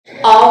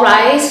All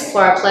rise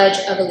for our Pledge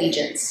of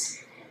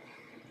Allegiance.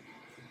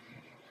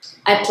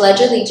 I pledge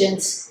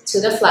allegiance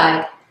to the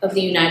flag of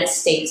the United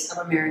States of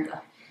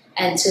America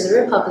and to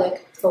the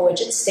republic for which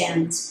it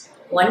stands,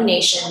 one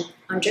nation,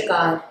 under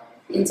God,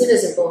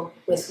 indivisible,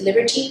 with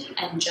liberty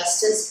and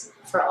justice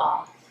for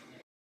all.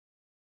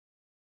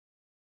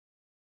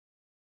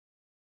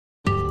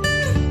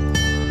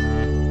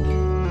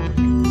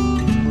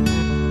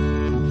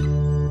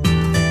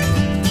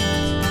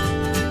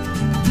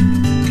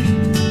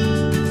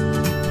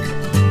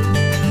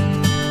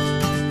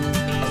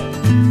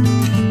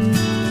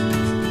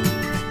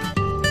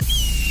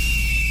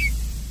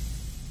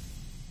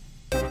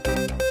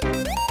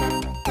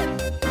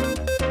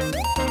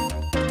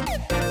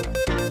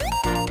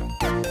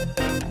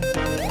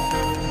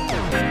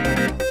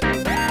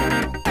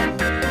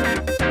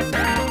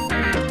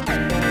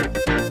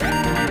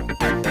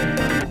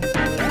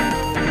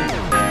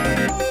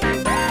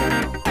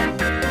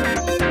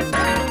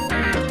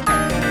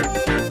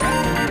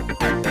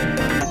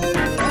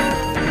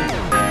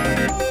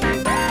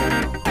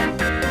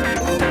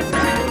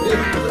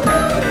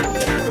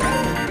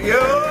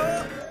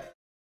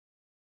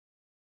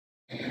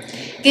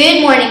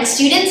 Good morning,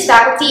 students,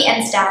 faculty,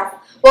 and staff.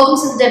 Welcome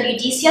to the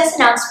WDCS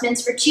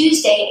announcements for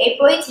Tuesday,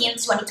 April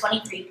 18th,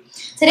 2023.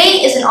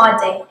 Today is an odd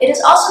day. It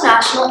is also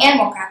National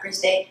Animal Crackers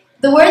Day.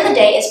 The word of the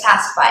day is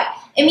pacify.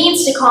 It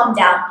means to calm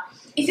down.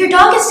 If your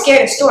dog is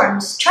scared of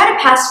storms, try to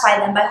pacify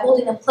them by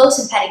holding them close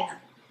and petting them.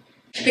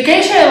 The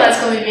Green Trail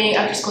Alliance will be meeting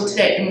after school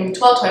today in room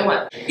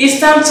 1221. It's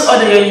time to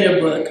order your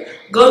yearbook.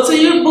 Go to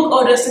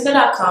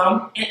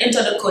yearbookordercenter.com and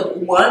enter the code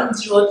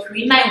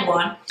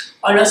 10391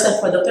 or yourself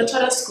for Dr.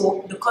 Charter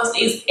School. The cost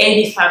is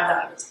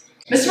 $85.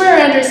 Mr.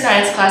 Miranda's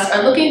science class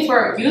are looking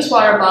for used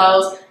water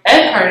bottles,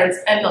 egg cartons,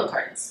 and milk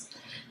cartons.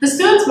 The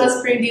students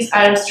must bring these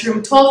items to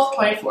room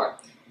 1224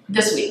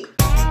 this week.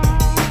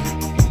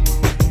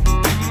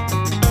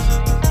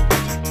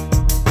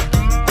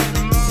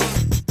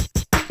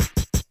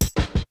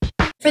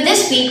 For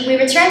this week, we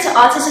return to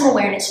Autism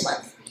Awareness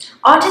Month.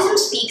 Autism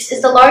Speaks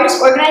is the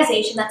largest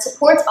organization that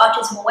supports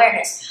autism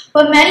awareness,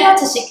 but many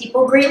autistic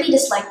people greatly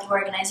dislike the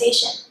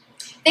organization.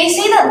 They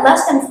say that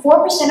less than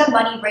 4% of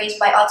money raised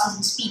by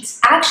Autism Speaks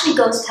actually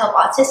goes to help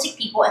autistic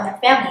people and their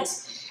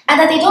families, and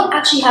that they don't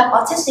actually have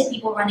autistic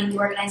people running the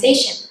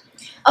organization.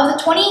 Of the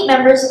 28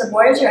 members of the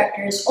board of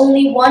directors,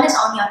 only one is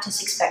on the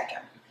autistic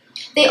spectrum.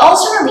 They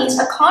also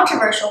released a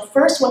controversial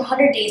First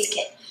 100 Days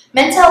kit,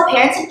 meant to help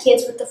parents and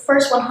kids with the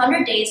first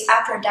 100 days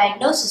after a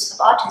diagnosis of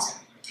autism.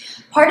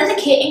 Part of the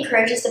kit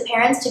encourages the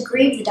parents to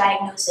grieve the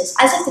diagnosis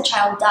as if the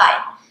child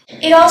died.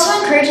 It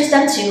also encourages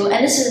them to,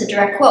 and this is a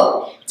direct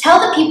quote, tell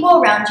the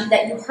people around you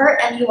that you hurt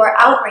and you are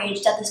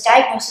outraged that this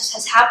diagnosis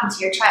has happened to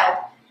your child.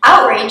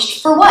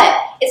 Outraged? For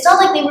what? It's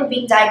not like they were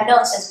being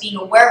diagnosed as being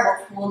a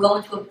werewolf who will go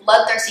into a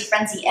bloodthirsty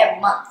frenzy every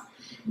month.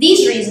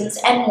 These reasons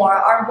and more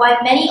are why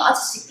many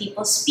autistic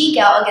people speak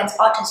out against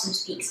Autism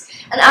Speaks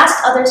and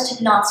ask others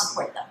to not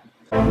support them.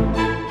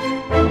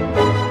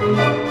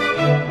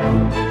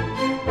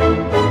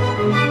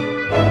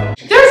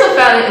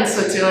 In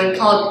Switzerland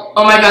called,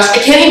 oh my gosh, I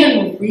can't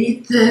even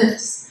read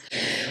this,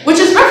 which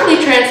is roughly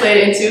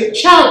translated into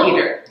child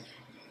eater.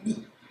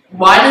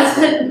 Why is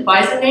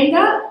the name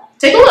that?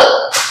 Take a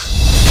look.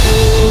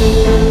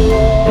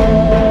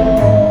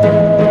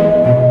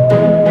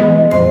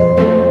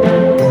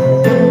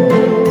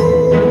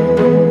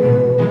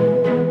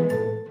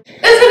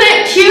 Isn't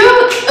it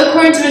cute?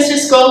 According to Mr.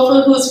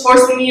 Schofield, who is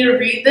forcing me to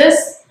read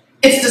this,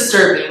 it's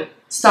disturbing.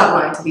 Stop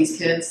lying to these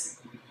kids.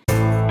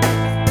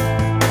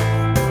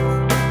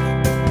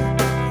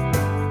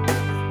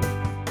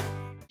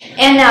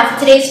 And now for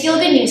today's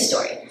feel-good news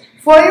story.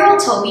 4-year-old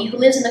Toby, who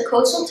lives in the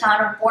coastal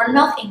town of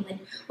Bournemouth, England,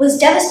 was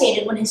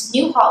devastated when his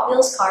new Hot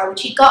Wheels car,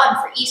 which he'd gotten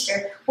for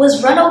Easter,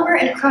 was run over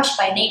and crushed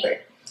by a neighbor.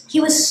 He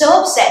was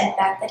so upset, in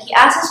fact, that he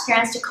asked his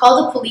parents to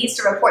call the police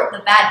to report the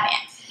bad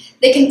man.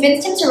 They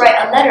convinced him to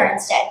write a letter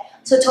instead,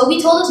 so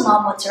Toby told his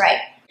mom what to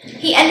write.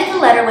 He ended the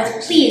letter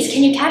with, "Please,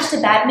 can you catch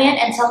the bad man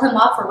and tell him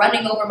off for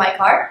running over my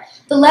car?"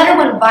 The letter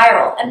went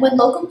viral, and when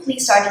local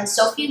police sergeant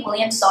Sophie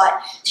Williams saw it,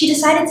 she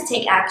decided to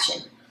take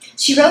action.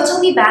 She wrote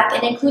Toby back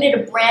and included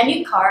a brand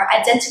new car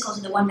identical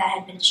to the one that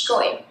had been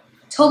destroyed.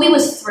 Toby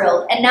was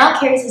thrilled and now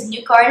carries his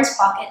new car in his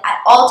pocket at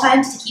all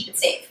times to keep it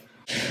safe.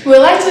 We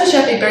would like to wish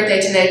happy birthday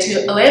today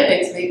to Alea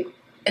Bixby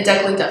and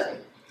Declan Duffy.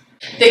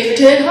 Thank you for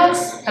tuning in,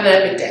 Hawks. Have an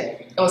epic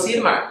day, and we'll see you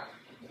tomorrow.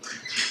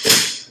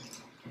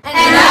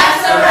 And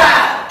that's a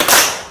wrap.